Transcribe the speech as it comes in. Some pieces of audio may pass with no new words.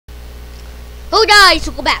Hello guys,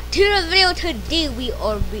 welcome back to the video. Today we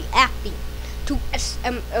are reacting to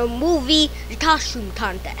SML movie, the costume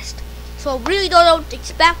contest. So really don't know what to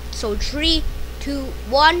expect. So 3, 2,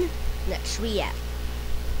 1, let's react.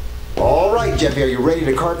 Alright Jeffy, are you ready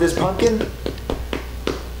to carve this pumpkin?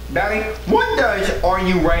 Daddy, what does "are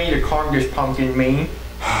you ready to carve this pumpkin" mean?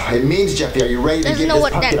 It means, Jeffy, are you ready to Doesn't give know this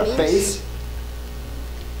what pumpkin that a means. face?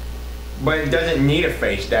 But it doesn't need a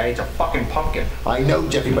face, Daddy. It's a fucking pumpkin. I know,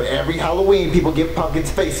 Jeffy, but every Halloween people give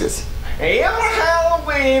pumpkins faces. Every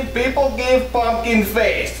Halloween, people give pumpkin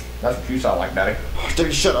face. That's what you sound like, Daddy.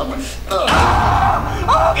 Jeffy, shut up. Oh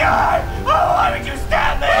God! Oh, why would you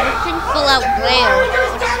stab me? Everything full out glare.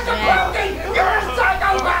 You're a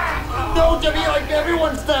psychopath! No, Jeffy, like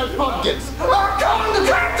everyone stabs pumpkins. I'm calling the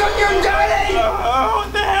cops on you, Daddy!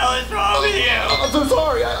 What the hell is wrong with you? I'm so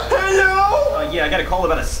sorry. Hello? Yeah, I got a call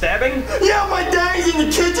about a stabbing. Yeah, my daddy's in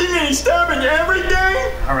the kitchen and he's stabbing every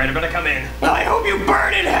day. All right, I better come in. Well, I hope you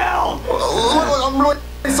burn in hell. Look, I'm really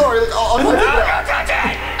sorry. I'll touch it. Don't touch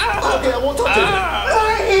it! Okay, I won't touch it.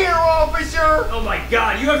 Right here, officer! Oh my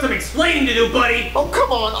God, you have some explaining to do, buddy. Oh,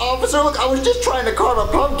 come on, officer. Look, I was just trying to carve a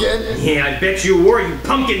pumpkin. Yeah, I bet you were, you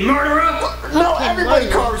pumpkin murderer. No, everybody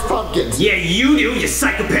carves pumpkins. Yeah, you do, you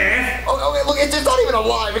psychopath. Oh, okay, look, it's not even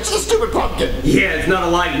alive. It's just a stupid pumpkin. Yeah, it's not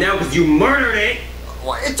alive now because you murdered it.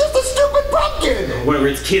 What? It's just a stupid pumpkin. Whatever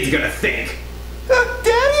its kid's gonna think. Daddy,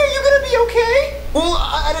 are you gonna be okay? Well,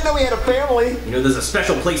 I didn't know we had a family. You know, there's a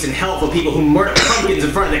special place in hell for people who murder pumpkins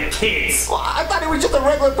in front of their kids. Well, I thought it was just a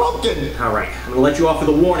regular pumpkin. All right, I'm gonna let you off with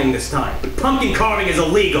a warning this time. Pumpkin carving is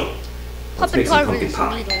illegal. Let's Puppet make some carving pumpkin is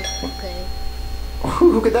pie. illegal. Okay.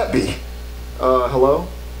 Who could that be? Hello?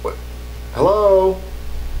 What? Hello?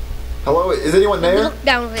 Hello? Is anyone there? Look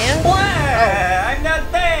down there. I'm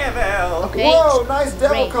not devil. Okay. Whoa, nice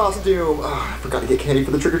devil Great. costume. Oh, I forgot to get candy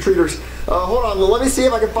for the trick-or-treaters. Hold on, let me see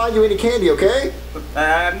if I can find you any candy, okay?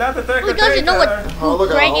 I'm not the Who doesn't know what Oh, look,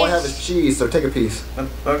 Greg all I have is? is cheese, so take a piece.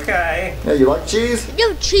 Okay. Yeah, you like cheese?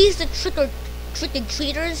 You cheese the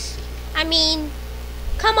trick-or-treaters? I mean,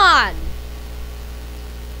 come on.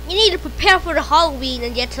 You need to prepare for the Halloween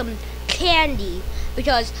and get some candy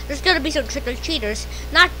because there's gonna be some trick-or-treaters.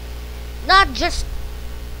 Not just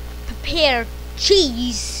prepare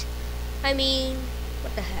cheese. I mean,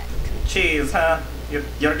 what the heck? Cheese, huh?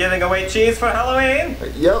 You're giving away cheese for Halloween?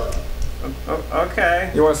 Yep.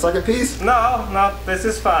 Okay. You want a second piece? No, this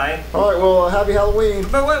is fine. All right, well, happy Halloween.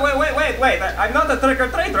 But wait. I'm not the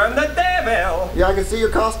trick-or-treater, I'm the devil. Yeah, I can see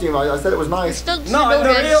your costume. I said it was nice. Still No, I'm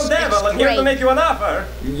the known real as devil. I'm here to X-ray. make you an offer.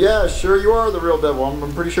 Yeah, sure you are the real devil.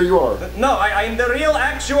 I'm pretty sure you are. No, I'm the real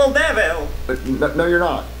actual devil. But no, you're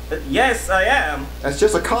not. Yes, I am. That's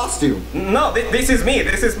just a costume. No, this is me.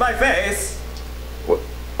 This is my face. What?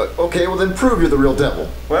 Okay, well then prove you're the real devil.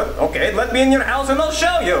 Well, okay, let me in your house and I'll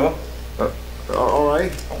show you. All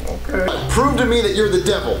right. Okay. Prove to me that you're the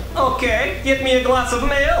devil. Okay, get me a glass of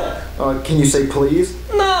milk. Can you say please?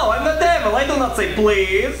 No, I'm the devil. I do not say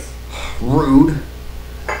please. Rude.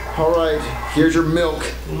 All right, here's your milk.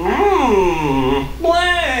 Blank.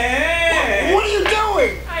 What are you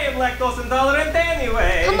doing? I am lactose intolerant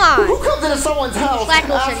anyway. Come on. Who comes into someone's house,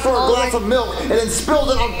 Lactose asks for a glass of milk, and then spills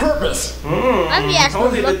it on purpose? I'd be asking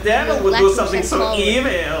Only the for devil would do lactose something so intolerant.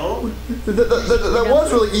 evil. That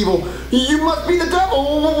was really evil. You must be the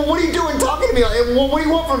devil. What are you doing talking to me? What do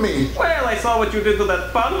you want from me? Well, I saw what you did to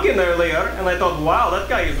that pumpkin earlier, and I thought, wow, that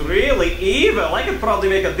guy is really evil. I could probably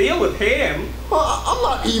make a deal with him. I'm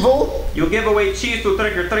not evil. You give away cheese to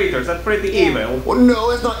trick-or-treaters. That's pretty evil. Well, no,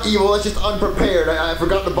 that's not evil. That's just unprepared. I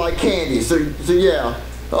forgot to buy candy. So yeah.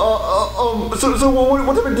 So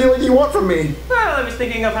what type of deal do you want from me? Well, I was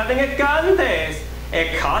thinking of having a contest.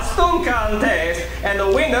 A costume contest. And the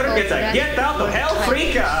winner gets a get out of hell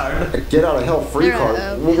free card. A get out of hell free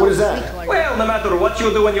card? What is that? Well, no matter what you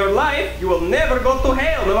do in your life, you will never go to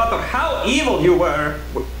hell, no matter how evil you were.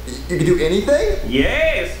 You can do anything?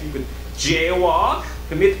 Yes, you could jaywalk,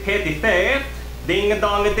 commit petty theft,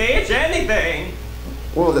 ding-a-dong-a-ditch, anything.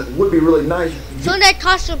 Well, that would be really nice. So in that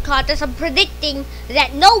costume contest, I'm predicting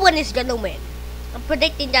that no one is gonna win. I'm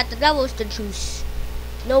predicting that the devil is to choose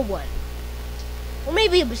no one. Or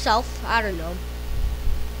maybe himself, I don't know.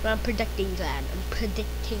 But I'm predicting that. I'm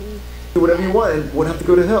predicting. Do whatever you want and wouldn't have to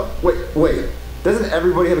go to hell. Wait. Doesn't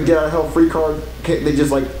everybody have a get out of hell free card? Can't they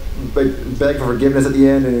just like beg for forgiveness at the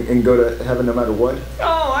end and go to heaven no matter what?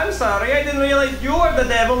 Oh, I'm sorry. I didn't realize you were the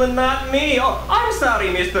devil and not me. Oh, I'm sorry,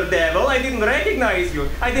 Mr. Devil. I didn't recognize you.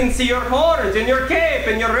 I didn't see your horns and your cape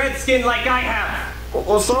and your red skin like I have.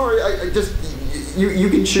 Well, sorry. I just you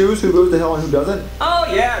can choose who goes to hell and who doesn't. Oh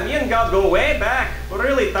yeah, me and God go way back. We're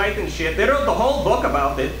really tight and shit. They wrote the whole book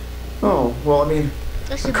about it. Oh well, I mean,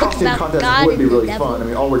 Just a A book costume about contest God would be and the really devil. fun. I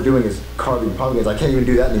mean, all we're doing is carving pumpkins. I can't even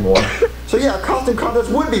do that anymore. So yeah, a costume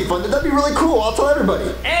contest would be fun. That'd be really cool. I'll tell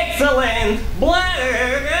everybody. Excellent! Blah!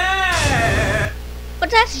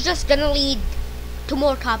 But that's just gonna lead to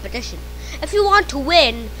more competition. If you want to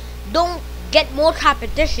win, don't get more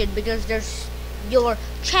competition because your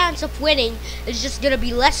chance of winning is just gonna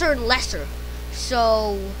be lesser and lesser.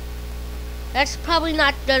 So that's probably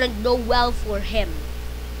not gonna go well for him.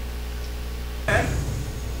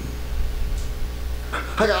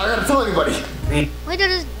 I gotta tell everybody. Why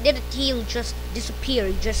did the tail just disappear?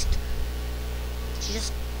 He just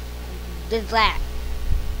did that.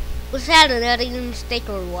 Was that an editing mistake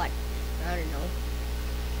or what? I don't know.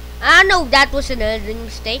 I know that was an editing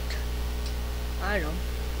mistake. I don't know.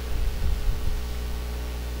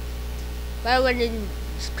 But when in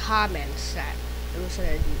comments that it was an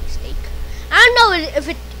editing mistake. I don't know if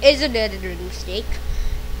it is an editing mistake,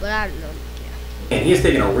 but I don't know. And he's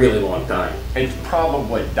taking a really long time. It's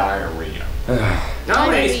probably diarrhea.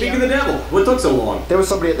 No, hey, speak of the devil. What took so long? There was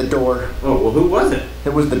somebody at the door. Oh, well, who was it?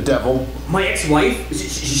 It was the devil. My ex-wife?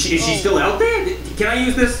 Is she still out there? Can I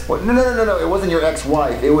use this? What? No. It wasn't your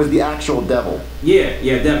ex-wife. It was the actual devil. Yeah,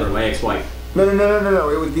 Deborah, my ex-wife. No.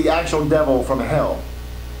 It was the actual devil from hell.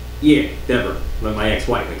 Yeah, Deborah, my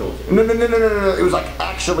ex-wife, I told you. No. It was like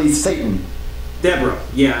actually Satan. Deborah,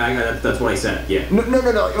 yeah, that's what I said, yeah. No.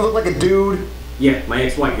 It looked like a dude. Yeah, my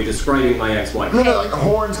ex-wife, you're describing my ex-wife. No, like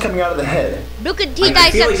horns coming out of the head. Look at I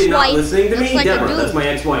T-Dice's feel like you're not ex-wife. listening to Looks me. like a Deborah, dude. that's my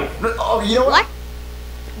ex-wife. Oh, you know what?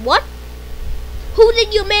 What? Who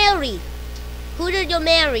did you marry? Look at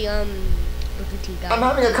T-Dice. I'm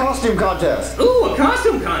having a costume contest. Ooh, a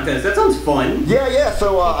costume contest, that sounds fun. Yeah.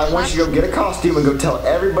 So I want you to go get a costume and go tell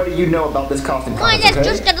everybody you know about this costume Why, contest. that's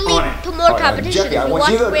Okay? just gonna lead to more competition. Jackie, I If you want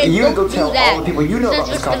watch you to Red, go don't tell do that. all the people you know about That's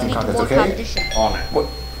this just gonna costume lead to contest. more Okay? competition. On it. What?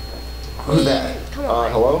 Who's that? Come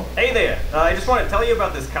on. Hello? Hey there, I just want to tell you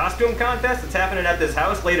about this costume contest that's happening at this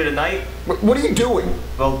house later tonight. What are you doing?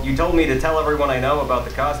 Well, you told me to tell everyone I know about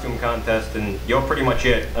the costume contest, and you're pretty much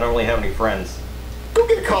it. I don't really have any friends. Go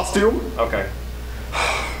get a costume. Okay.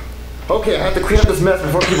 Okay, I have to clean up this mess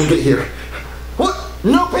before people get here. What?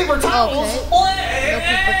 No paper towels? Okay. No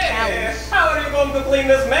paper towels. How are you going to clean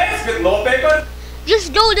this mess with no paper?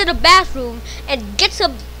 Just go to the bathroom and get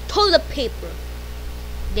some toilet paper.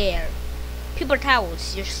 There. Paper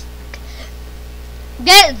towels. Just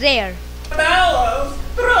get it there. Towels,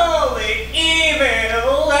 truly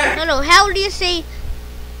evil. No. How do you say?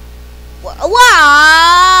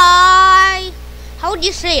 Why? How do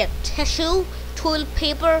you say it? Tissue, toilet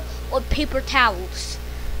paper, or paper towels?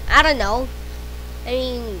 I don't know. I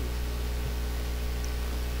mean,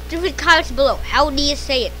 leave in comments below. How do you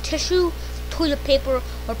say it? Tissue, toilet paper,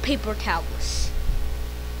 or paper towels?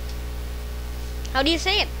 How do you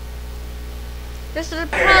say it? This is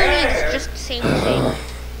probably it's just the same thing.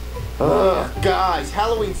 Guys,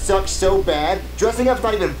 Halloween sucks so bad. Dressing up's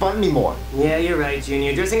not even fun anymore. Yeah, you're right,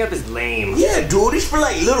 Junior. Dressing up is lame. Yeah, dude, it's for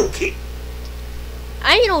like little kids.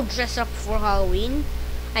 I don't dress up for Halloween.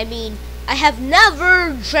 I mean, I have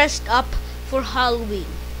never dressed up for Halloween.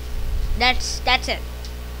 That's it.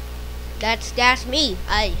 That's me.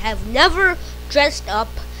 I have never dressed up.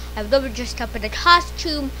 I've never dressed up in a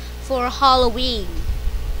costume for Halloween.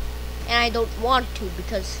 And I don't want to,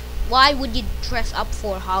 because why would you dress up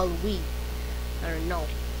for Halloween? I don't know.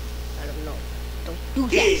 Don't do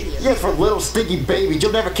that here. Yeah, for little stinky babies.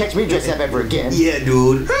 You'll never catch me dressing up ever again. Yeah,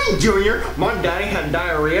 dude. Hey, Junior, my daddy had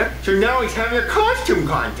diarrhea, so now he's having a costume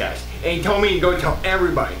contest. And he told me to go tell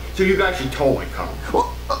everybody, so you guys should totally come.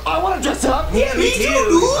 Well, I want to dress up. Yeah, me too, dude.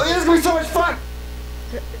 Oh, yeah, it's going to be so much fun.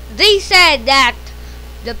 They said that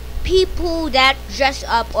the people that dress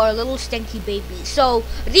up are little stinky babies. So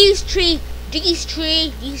these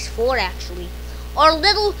four actually, are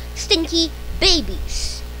little stinky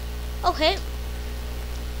babies. Okay.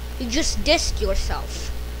 You just dissed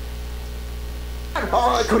yourself.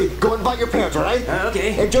 All right, Cody, go invite your parents, all right?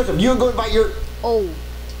 Okay. And Joseph, you go invite your... Oh.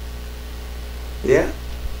 Yeah?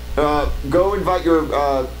 Go invite your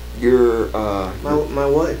My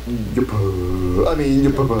what?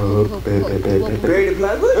 Perry the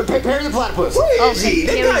platypus. Perry the platypus. Where Where is he?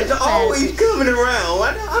 That Perry guy's the always platypus. coming around.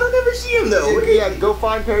 I don't ever see him though. Yeah, go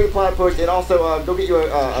find Perry the platypus, and also go get you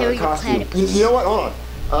a Perry the costume. platypus. You know what? Hold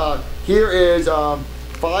on. Here is $5.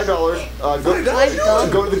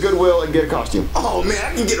 Go to the Goodwill and get a costume. Oh man,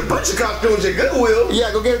 I can get a bunch of costumes at Goodwill.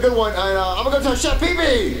 Yeah, go get a good one, and I'm gonna go tell Chef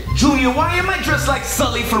Pee-Pee. Junior, why am I dressed like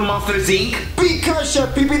Sully from Monsters Inc? Because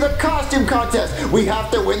Chef Pee-Pee, the costume contest. We have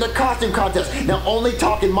to win the costume contest. Now only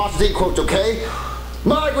talking Monsters Inc. quotes, okay?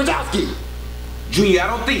 Mike Wazowski. Junior, I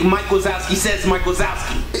don't think Mike Wazowski says Mike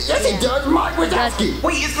Wazowski. Yes, he does, Mike Wazowski.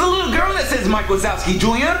 Wait, it's the little girl that says Mike Wazowski,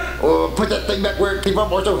 Junior. Oh, put that thing back where it came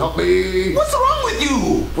from, or so help me. What's wrong with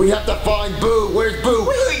you? We have to find Boo. Where's Boo?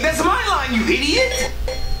 Wait, that's my line, you idiot.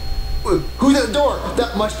 Who's at the door?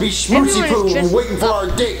 That must be Schmoozy Everyone is Poo just waiting for our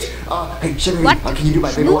date. Hey, Jimmy, What? can you do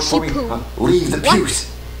my paperwork for me? Schmoozy Poo? Leave the What?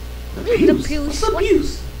 pews. The pews. What's the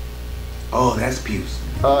pews? Oh, that's pews.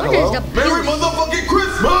 What Hello? is the Merry pews? motherfucking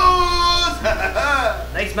Christmas!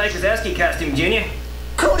 Nice Mike Wazowski costume, Junior.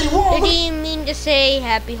 Cody, Did whoa! he mean to say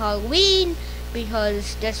Happy Halloween?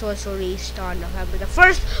 Because this was released on November the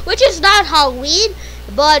 1st, which is not Halloween,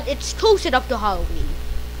 but it's close enough to Halloween.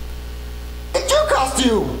 It's your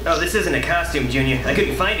costume! Oh, this isn't a costume, Junior. I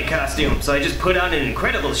couldn't find a costume, so I just put on an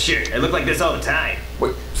Incredibles shirt. I look like this all the time.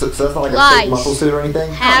 Wait, so that's not like a Lies. fake muscle suit or anything?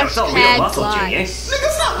 Oh, no, it's all real Hashtag muscle, lies. Junior. Nigga,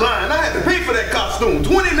 stop lying. I had to pay for that costume.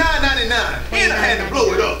 $29.99. And I had to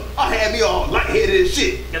blow it up. I had me all lightheaded as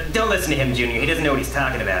shit. Don't listen to him, Junior. He doesn't know what he's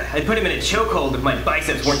talking about. I put him in a chokehold if my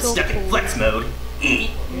biceps weren't stuck in flex mode.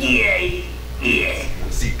 Yeah.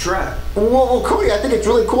 See, try. Well, Cody, I think it's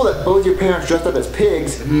really cool that both your parents dressed up as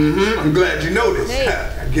pigs. Mm-hmm. I'm glad you noticed. Hey.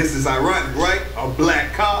 I guess it's ironic, right? A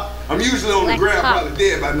black cop. I'm usually on Black the ground, cop. probably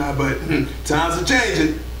dead by now, but times are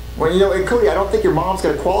changing. Well, you know, and Cody, I don't think your mom's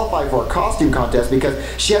gonna qualify for a costume contest because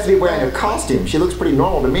she has to be wearing a costume. She looks pretty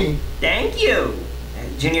normal to me. Thank you.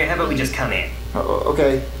 Junior, how about we just come in?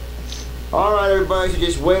 Okay. All right, everybody, so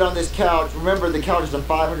just wait on this couch. Remember, the couch is a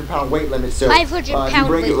 500-pound weight limit, so 500 if you pound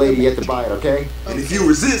break it, weight lady, you limit. have to buy it, okay? And if you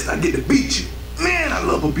resist, I get to beat you. Man, I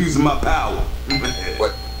love abusing my power.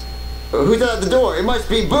 What? Who's at the door? It must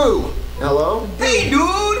be Boo. Hello? Hey, dude!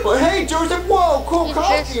 Well, hey, Joseph, whoa, cool He's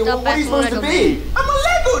costume. dressed up What are you as supposed to Lego be? I'm a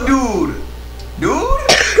Lego dude!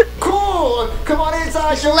 Dude? Cool. Come on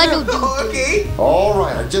inside, It's a Lego Joseph. dude. Oh, okay. All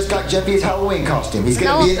right, I just got Jeffy's Halloween costume. He's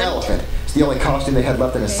gonna be an Elephant. elephant. It's the only costume they had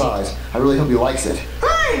left in his size. I really hope he likes it.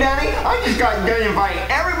 Hey, Daddy, I just got done inviting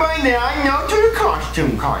everybody that I know to the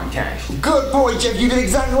costume contest. Good boy, Jeff. You did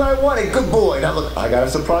exactly what I wanted. Good boy. Now look, I got a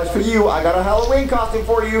surprise for you. I got a Halloween costume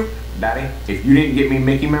for you. Daddy, if you didn't get me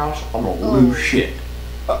Mickey Mouse, I'm gonna lose shit.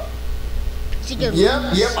 She can Yep,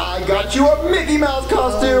 lose. I got you a Mickey Mouse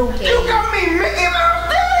costume. Okay. You got me Mickey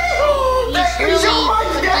Mouse, Daddy! He's Thank you really so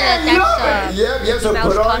much, Daddy! that's Love it. Yep, so Mouse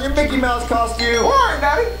put on your costume. Mickey Mouse costume. Why,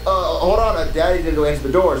 Daddy? Hold on, Daddy didn't go answer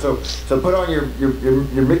the door, so put on your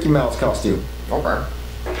Mickey Mouse costume. Okay.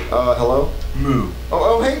 Hello? Move.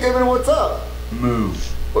 Oh, hey, David, what's up? Move.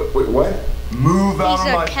 Wait, what? Move out He's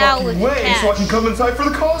of a my cow fucking with way so I cash. can come inside for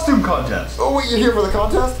the costume contest. Oh, wait, you're here for the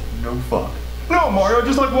contest? No fuck. No, Mario, I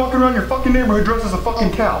just like walking around your fucking neighborhood dressed as a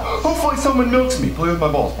fucking cow. Hopefully someone milks me. Play with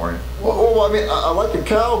my balls, Mario. Well, I mean, I like your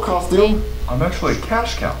cow costume. I'm actually a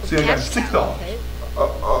cash cow. See, I got Cash $6. cow, okay.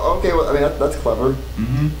 Okay, well, I mean, that's clever.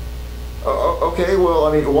 Mm-hmm. Okay, well,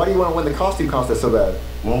 I mean, why do you want to win the costume contest so bad?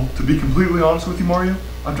 Well, to be completely honest with you, Mario,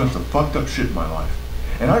 I've done some fucked up shit in my life.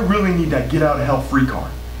 And I really need that get out of hell free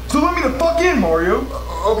card. So let me the fuck in, Mario!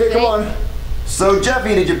 Okay, come on. So,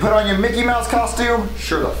 Jeffy, did you put on your Mickey Mouse costume?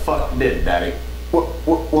 Sure the fuck did, Daddy.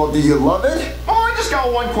 Well, do you love it? Oh, I just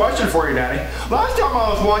got one question for you, Daddy. Last time I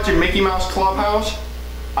was watching Mickey Mouse Clubhouse,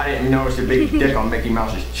 I didn't notice a big dick on Mickey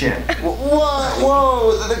Mouse's chin. What?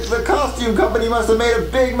 Whoa, the costume company must have made a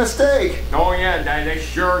big mistake. Oh yeah, Daddy, they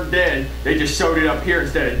sure did. They just sewed it up here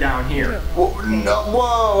instead of down here.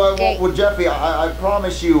 Well, Jeffy, I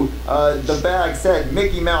promise you, the bag said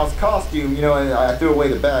Mickey Mouse costume, you know, and I threw away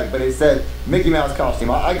the bag, but it said Mickey Mouse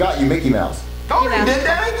costume. I got you Mickey Mouse. Oh, you did,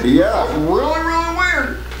 Daddy? Yeah. That's really, really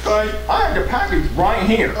weird. Cause I have the package right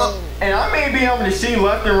here. And I may be able to see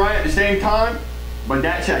left and right at the same time, but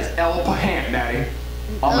that says elephant, Daddy.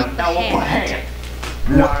 I'm an elephant,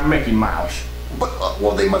 not a Mickey Mouse. But,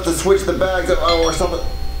 well, they must have switched the bags or something.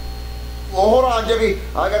 Well, hold on, Jeffy.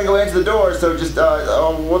 I gotta go answer the door, so just,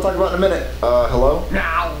 we'll talk about it in a minute. Hello?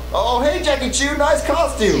 Now. Oh, hey, Jackie Chu, nice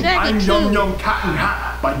costume. I'm Yum Yum Cat and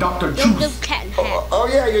Hat by Dr. Yum Yum Juice. cat and hat. Oh,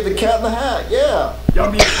 yeah, you're the cat in the hat, yeah.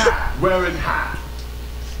 Yummy Cat wearing hat.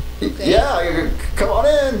 Okay. Yeah, come on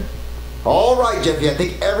in. All right, Jeffy, I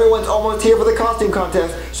think everyone's almost here for the costume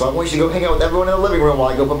contest, so I want you to go hang out with everyone in the living room while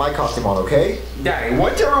I go put my costume on, okay? Daddy,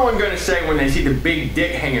 what's everyone gonna say when they see the big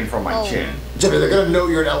dick hanging from my chin? Jeffy, they're gonna know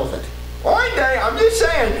you're an elephant. Alright, Daddy, I'm just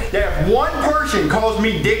saying that if one person calls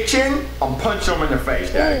me Dick Chin, I'll punch them in the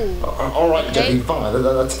face, Daddy. Ooh. All right, Okay. Jeffy, fine,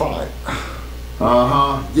 that's fine.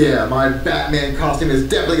 Yeah, my Batman costume is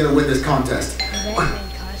definitely gonna win this contest.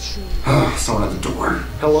 Batman costume. Someone at the door.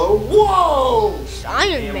 Hello? Whoa! It's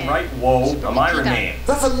Iron Damn Man. right, whoa, I'm Iron Man.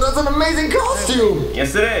 That's an amazing costume!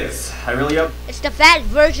 Yes, it is. I really hope. It's the fat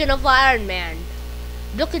version of Iron Man.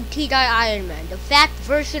 Look at T-Dye Iron Man, the fat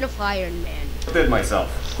version of Iron Man. Did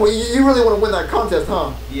myself. Well, you really want to win that contest,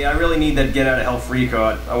 huh? Yeah, I really need that get out of hell free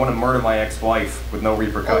card. I want to murder my ex-wife with no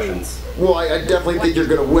repercussions. Well, I definitely think you're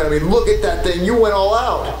gonna win. I mean, look at that thing. You went all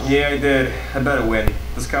out. Yeah, I did. I better win.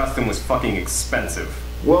 This costume was fucking expensive.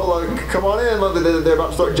 Well, come on in. They're about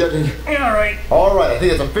to start judging. Yeah, alright. All right, I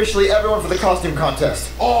think it's officially everyone for the costume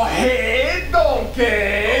contest. Oh, hey,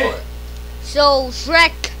 donkey! So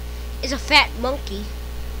Shrek is a fat monkey.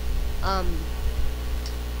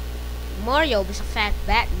 Mario is a fat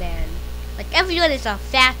Batman. Like everyone is a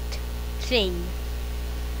fat thing.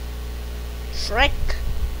 Shrek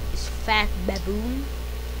is fat baboon.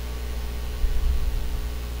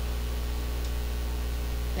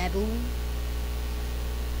 Baboon.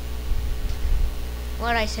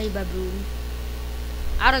 Why did I say baboon?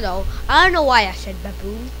 I don't know. I don't know why I said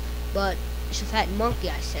baboon, but it's a fat monkey.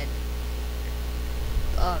 I said.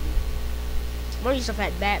 Mario's a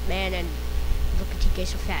fat Batman and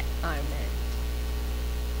Rookie-TK's a fat Iron Man.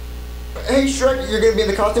 Hey, Shrek, you're gonna be in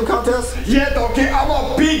the costume contest? Yeah, donkey, I'm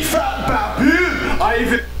a big fat baboon! I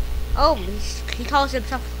even... Oh, he calls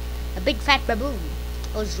himself a big fat baboon.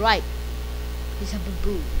 I was right. He's a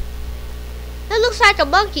baboon. That looks like a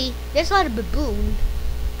monkey. That's not a baboon.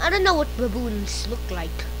 I don't know what baboons look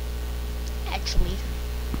like. Actually.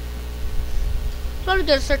 So I'm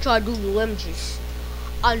gonna search on Google Images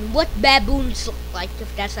on what baboons look like,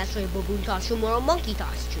 if that's actually a baboon costume or a monkey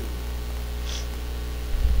costume.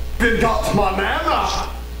 That's my nana!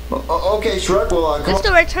 Okay, Shrek, well, come It's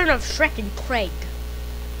on. the return of Shrek and Craig.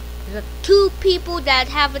 The two people that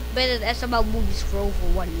haven't been in SML movies for over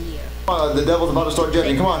 1 year. The devil's about to start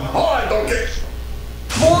judging. Come on. Alright, donkey!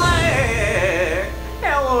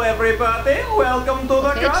 Hello everybody, welcome to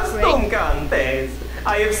the Okay, it's costume great. contest.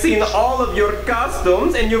 I have seen all of your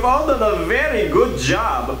costumes and you've all done a very good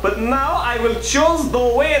job. But now I will choose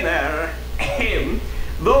the winner.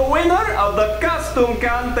 The winner of the costume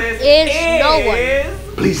contest Is no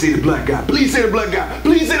one. Please say the black guy. Please say the black guy.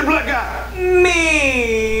 Please say the black guy.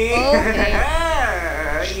 Me! Okay.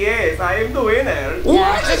 Yes, I am the winner.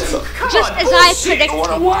 Yeah, just as I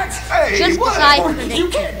predicted. What? Hey, Just what? as I You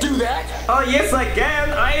predicted. can't do that. Oh yes I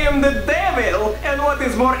can, I am the devil! And what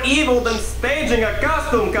is more evil than staging a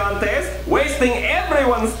costume contest, wasting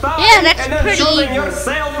everyone's time, Yeah, that's and then pretty choosing evil.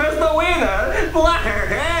 yourself as the winner?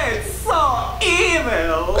 It's so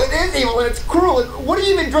evil! It is evil and it's cruel. What are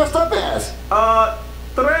you even dressed up as?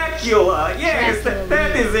 Dracula, yes, Dracula,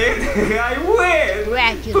 that is it! I win!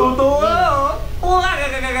 Dracula,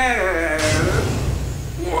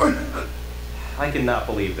 I cannot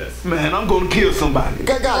believe this. Man, I'm gonna kill somebody.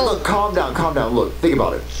 Guys, look, calm down, calm down. Look, think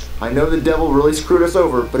about it. I know the devil really screwed us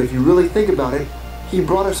over, but if you really think about it, he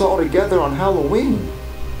brought us all together on Halloween.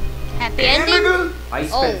 Happy ending? I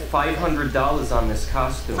spent $500 on this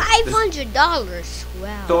costume. $500.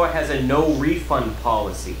 Wow. Store has a no refund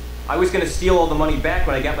policy. I was gonna steal all the money back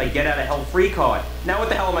when I got my get out of hell free card. Now what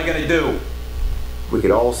the hell am I gonna do? We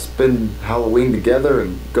could all spend Halloween together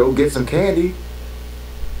and go get some candy.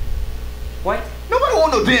 What? Nobody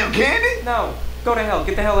want no damn candy. No. Go to hell.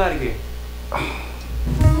 Get the hell out of here.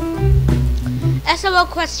 SML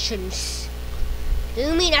questions. Do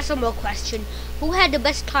you mean SML question? Who had the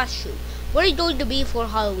best costume? What are you going to be for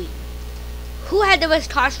Halloween? Who had the best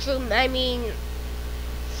costume? I mean,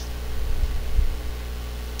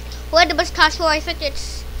 who had the best costume? I think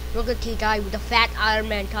it's Rookie guy with the fat Iron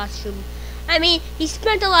Man costume. I mean, he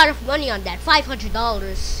spent a lot of money on that,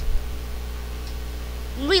 $500.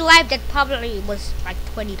 In real life, that probably was like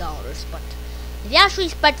 $20, but if he actually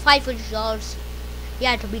spent $500, he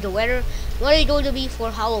had to be the winner. What are you going to be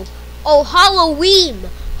for Halloween? Oh, Halloween!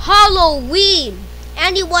 Halloween!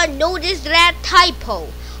 Anyone notice that typo?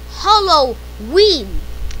 Halloween!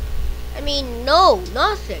 I mean, no,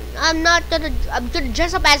 nothing. I'm gonna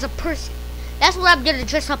dress up as a person. That's what I'm gonna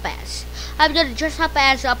dress up as. I'm gonna dress up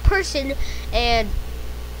as a person, and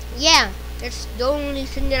yeah, that's the only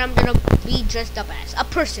thing that I'm gonna be dressed up as. A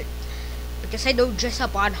person. Because I don't dress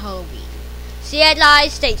up on Halloween. See you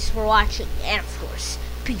guys, thanks for watching, and of course,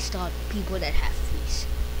 peace to all the people that have fleas.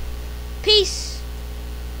 Peace!